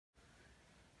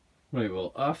Right,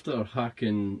 well, after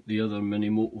hacking the other mini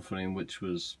Moto frame, which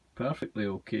was perfectly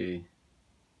okay,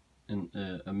 in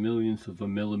a millionth of a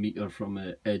millimetre from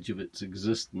the edge of its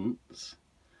existence,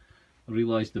 I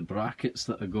realised the brackets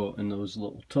that I got in those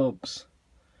little tubs,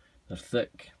 they're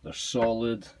thick, they're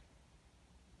solid,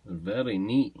 they're very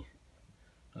neat.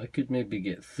 I could maybe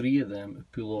get 3 of them to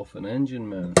pull off an engine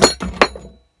mount.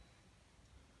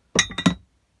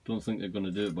 Don't think they're going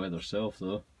to do it by themselves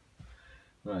though.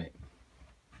 Right.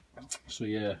 So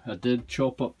yeah, I did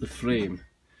chop up the frame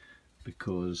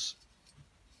because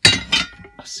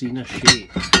I seen a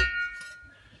shape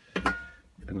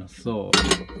and I thought,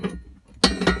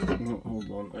 oh,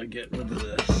 hold on, I get rid of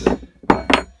this.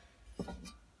 I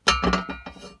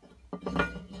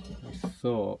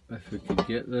thought if we could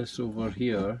get this over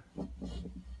here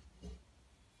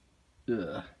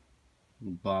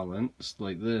balanced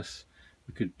like this,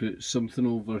 we could put something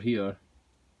over here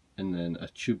and then a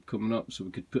tube coming up so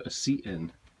we could put a seat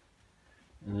in,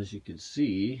 and as you can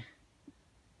see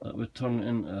that would turn it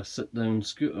into a sit down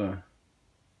scooter,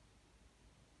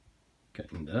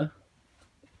 kinda.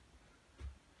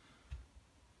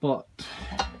 But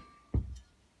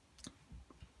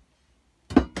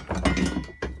it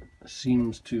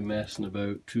seems too messing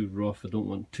about, too rough. I don't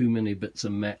want too many bits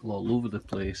of metal all over the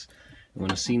place, and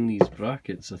when I seen these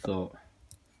brackets I thought,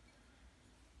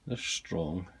 they're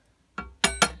strong.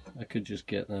 I could just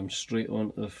get them straight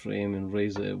onto the frame and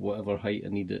raise it at whatever height I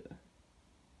need it.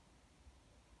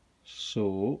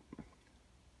 So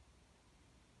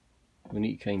we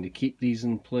need to kind of keep these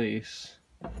in place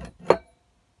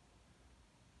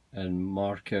and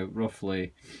mark out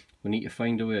roughly. We need to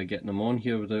find a way of getting them on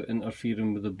here without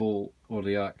interfering with the bolt or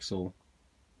the axle,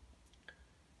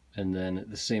 and then at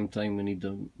the same time we need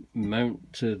to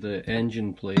mount to the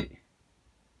engine plate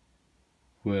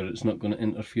where it's not going to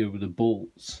interfere with the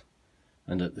bolts,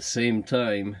 and at the same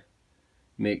time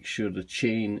make sure the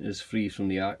chain is free from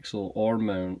the axle or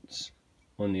mounts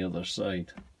on the other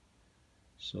side.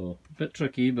 So a bit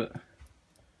tricky, but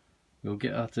we'll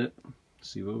get at it,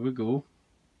 see where we go.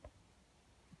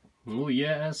 Oh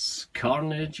yes,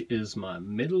 Carnage is my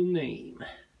middle name,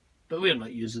 but we're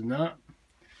not using that.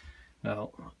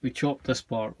 Well, we chopped this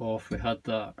part off, we had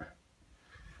that.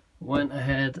 Went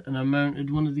ahead and I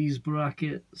mounted one of these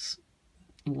brackets,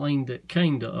 lined it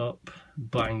kinda up,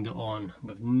 banged it on.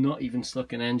 We've not even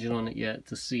stuck an engine on it yet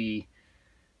to see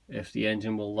if the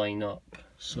engine will line up.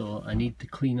 So I need to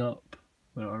clean up,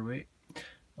 where are we?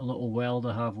 A little weld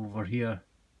I have over here,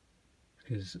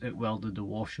 because it welded the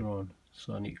washer on.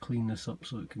 So I need to clean this up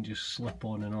so it can just slip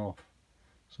on and off.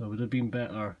 So it would have been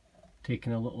better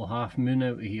taking a little half moon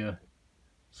out of here,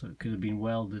 so it could have been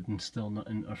welded and still not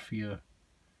interfere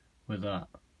with that.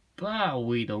 But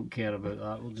we don't care about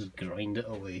that, we'll just grind it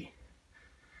away.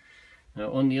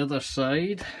 Now on the other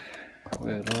side,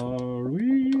 where are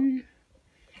we?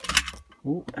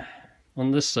 Oh,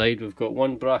 on this side we've got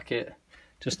one bracket,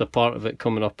 just a part of it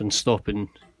coming up and stopping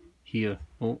here.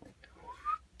 Oh,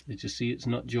 did you see it's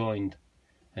not joined?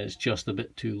 It's just a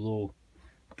bit too low.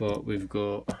 But we've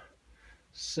got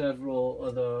several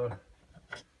other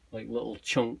like little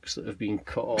chunks that have been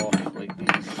cut off like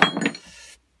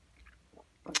these,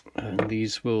 and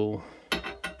these will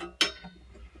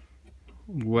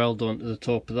weld onto the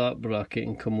top of that bracket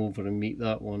and come over and meet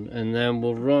that one, and then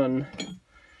we'll run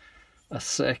a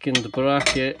second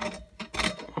bracket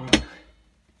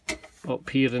up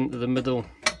here into the middle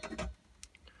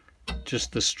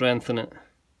just to strengthen it,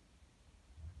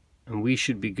 and we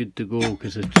should be good to go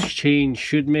because the chain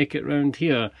should make it round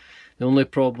here. The only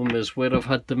problem is where I've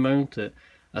had to mount it,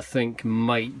 I think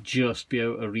might just be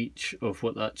out of reach of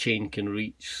what that chain can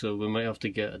reach, so we might have to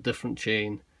get a different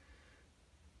chain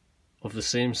of the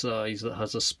same size that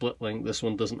has a split link. This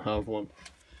one doesn't have one.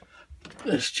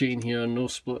 This chain here, no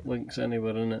split links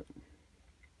anywhere in it.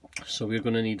 So we're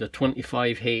going to need a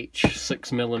 25H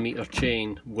 6mm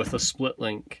chain with a split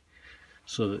link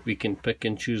so that we can pick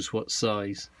and choose what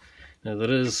size. Now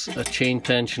there is a chain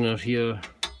tensioner here.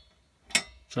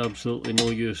 It's absolutely no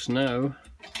use now,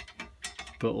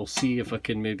 but I'll see if I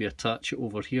can maybe attach it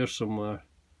over here somewhere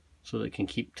so that it can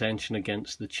keep tension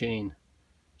against the chain,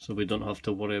 so we don't have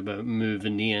to worry about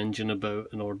moving the engine about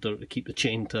in order to keep the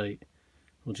chain tight.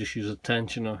 We'll just use a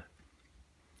tensioner.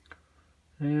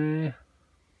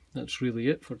 That's really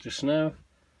it for just now.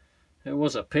 It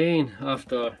was a pain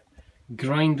after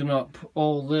grinding up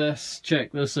all this.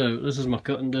 Check this out, this is my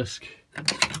cutting disc.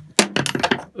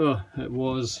 Oh,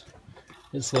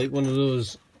 it's like one of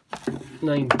those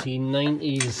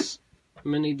 1990s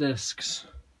mini discs.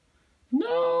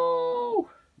 No!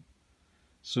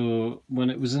 So when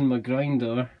it was in my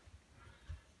grinder,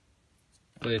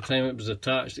 by the time it was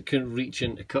attached it couldn't reach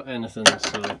in to cut anything,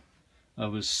 so I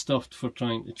was stuffed for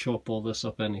trying to chop all this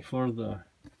up any further.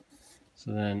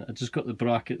 So then I just got the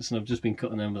brackets and I've just been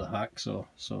cutting them with a hacksaw,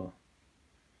 so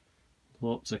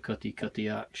lots of cutty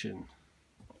action.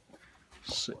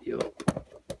 Sit you up.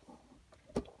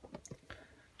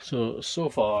 So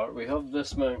far we have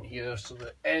this mount here, so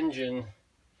the engine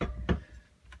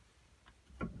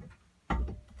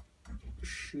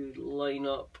should line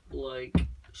up like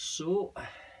so.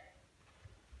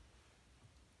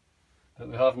 But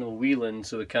we have no wheeling,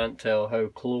 so we can't tell how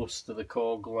close to the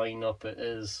cog line up it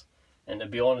is. And to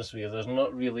be honest with you, there's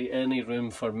not really any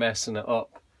room for messing it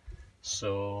up.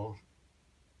 So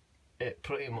it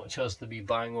pretty much has to be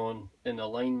bang on in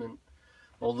alignment.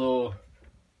 Although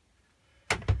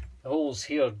the holes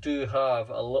here do have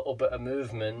a little bit of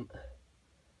movement,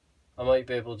 I might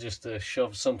be able just to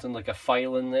shove something like a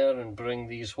file in there and bring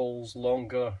these holes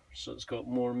longer so it's got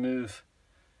more move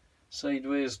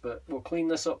sideways. But we'll clean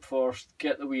this up first,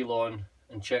 get the wheel on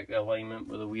and check the alignment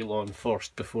with the wheel on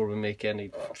first before we make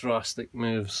any drastic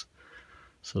moves.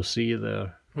 So see you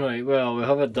there. Right, well, we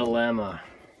have a dilemma.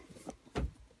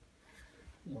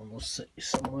 I'll sit you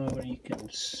somewhere where you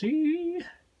can see.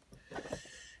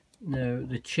 Now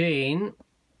the chain,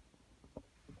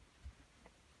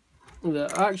 the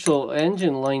actual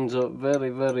engine lines up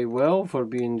very well for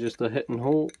being just a hit and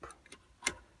hope,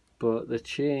 but the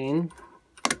chain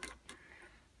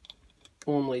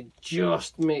only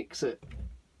just makes it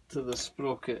to the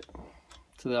sprocket,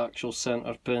 to the actual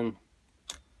center pin.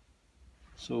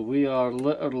 So we are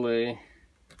literally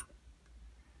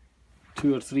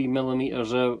 2 or 3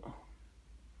 millimeters out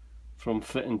from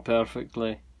fitting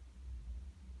perfectly.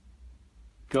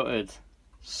 Gutted.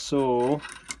 So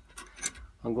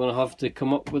I'm going to have to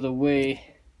come up with a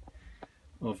way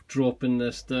of dropping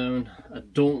this down. I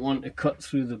don't want to cut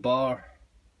through the bar.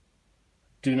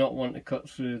 Do not want to cut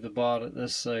through the bar at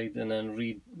this side and then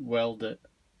re-weld it.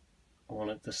 I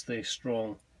want it to stay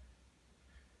strong.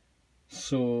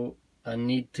 So I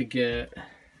need to get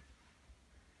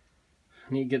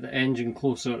the engine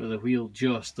closer to the wheel.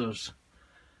 Just there's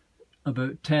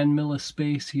about 10 mil of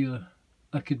space here.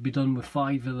 I could be done with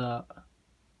 5 of that.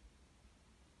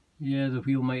 Yeah, the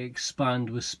wheel might expand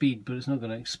with speed, but it's not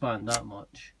going to expand that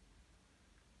much.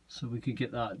 So we could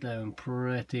get that down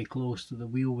pretty close to the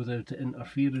wheel without it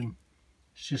interfering.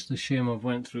 It's just a shame I've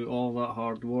went through all that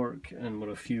hard work and we're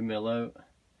a few mil out.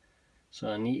 So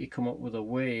I need to come up with a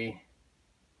way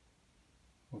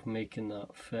of making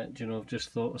that fit. Do you know, I've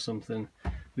just thought of something.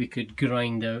 We could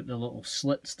grind out the little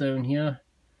slits down here,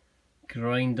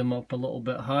 grind them up a little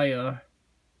bit higher,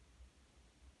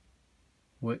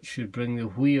 which should bring the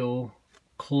wheel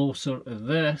closer to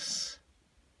this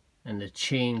and the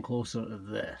chain closer to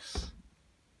this.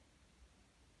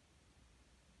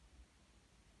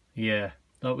 Yeah,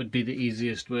 that would be the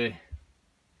easiest way.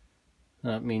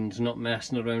 That means not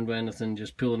messing around with anything,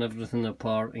 just pulling everything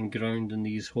apart and grounding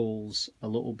these holes a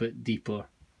little bit deeper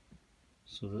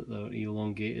so that they're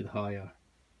elongated higher.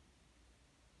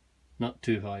 Not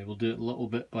too high, we'll do it a little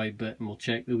bit by bit and we'll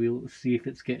check the wheel to see if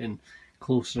it's getting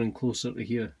closer and closer to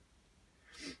here.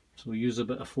 So we'll use a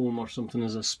bit of foam or something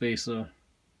as a spacer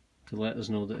to let us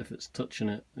know that if it's touching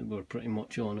it, we're pretty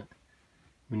much on it.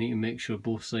 We need to make sure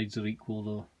both sides are equal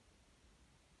though.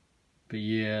 But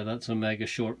yeah, that's a mega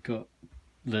shortcut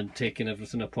than taking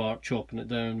everything apart, chopping it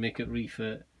down, make it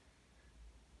refit.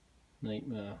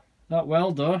 Nightmare. That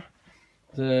welder,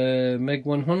 the MiG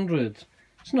 100,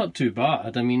 it's not too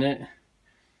bad. I mean,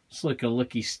 it's like a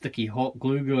licky sticky hot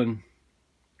glue gun.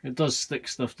 It does stick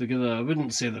stuff together. I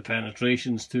wouldn't say the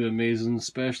penetration's too amazing,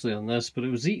 especially on this, but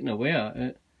it was eating away at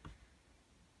it.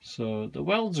 So the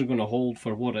welds are going to hold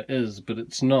for what it is, but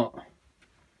it's not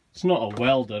a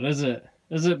welder, is it?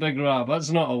 Is it, Big Rab? That's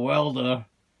not a welder.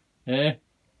 Eh?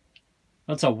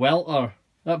 That's a welter.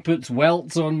 That puts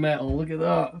welts on metal. Look at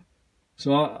that.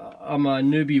 So I'm a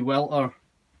newbie welter.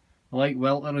 I like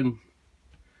weltering.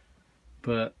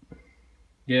 But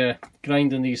yeah,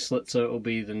 grinding these slits out will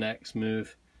be the next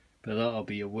move. But that'll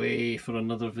be away for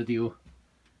another video.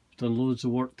 I've done loads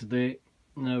of work today.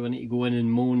 Now I need to go in and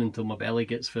moan until my belly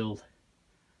gets filled.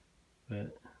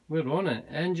 But we're on it.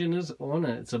 Engine is on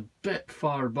it. It's a bit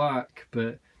far back,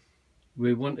 but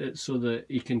we want it so that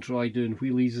he can try doing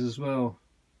wheelies as well.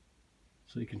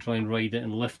 So he can try and ride it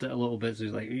and lift it a little bit. So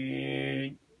he's like,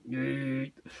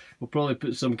 we'll probably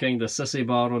put some kind of sissy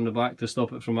bar on the back to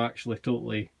stop it from actually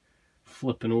totally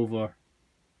flipping over.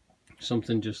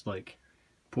 Something just like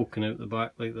poking out the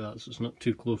back like that, so it's not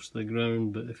too close to the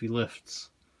ground, but if he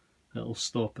lifts, it'll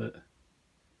stop it.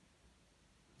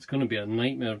 It's going to be a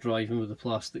nightmare driving with a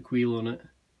plastic wheel on it,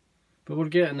 but we're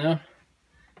getting there.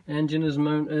 Engine is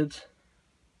mounted.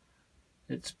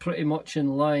 It's pretty much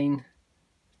in line.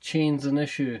 Chain's an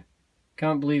issue.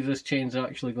 Can't believe this chain's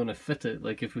actually going to fit it.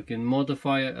 Like, if we can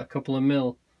modify it a couple of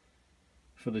mil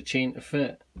for the chain to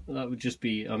fit, that would just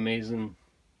be amazing.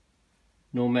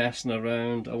 No messing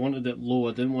around. I wanted it low,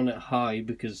 I didn't want it high,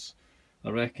 because I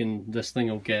reckon this thing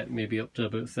will get maybe up to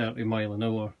about 30 mile an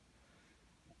hour.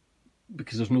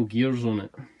 Because there's no gears on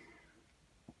it.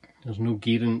 There's no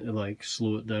gearing to like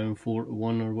slow it down 4 to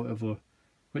 1 or whatever,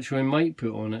 which we might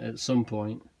put on it at some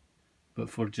point. But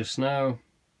for just now,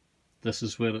 this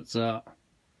is where it's at.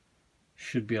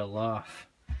 Should be a laugh.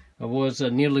 I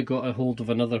nearly got a hold of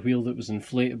another wheel that was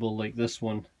inflatable like this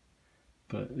one,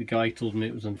 but the guy told me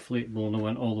it was inflatable and I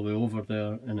went all the way over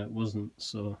there and it wasn't.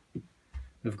 So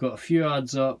we've got a few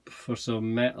ads up for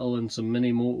some metal and some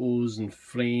mini motos and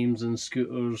frames and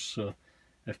scooters. So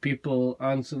if people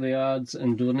answer the ads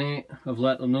and donate, I've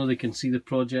let them know they can see the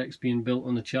projects being built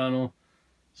on the channel.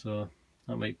 So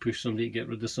that might push somebody to get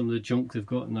rid of some of the junk they've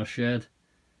got in their shed.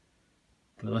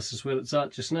 But this is where it's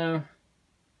at just now.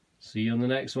 See you on the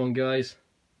next one, guys.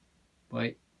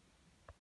 Bye.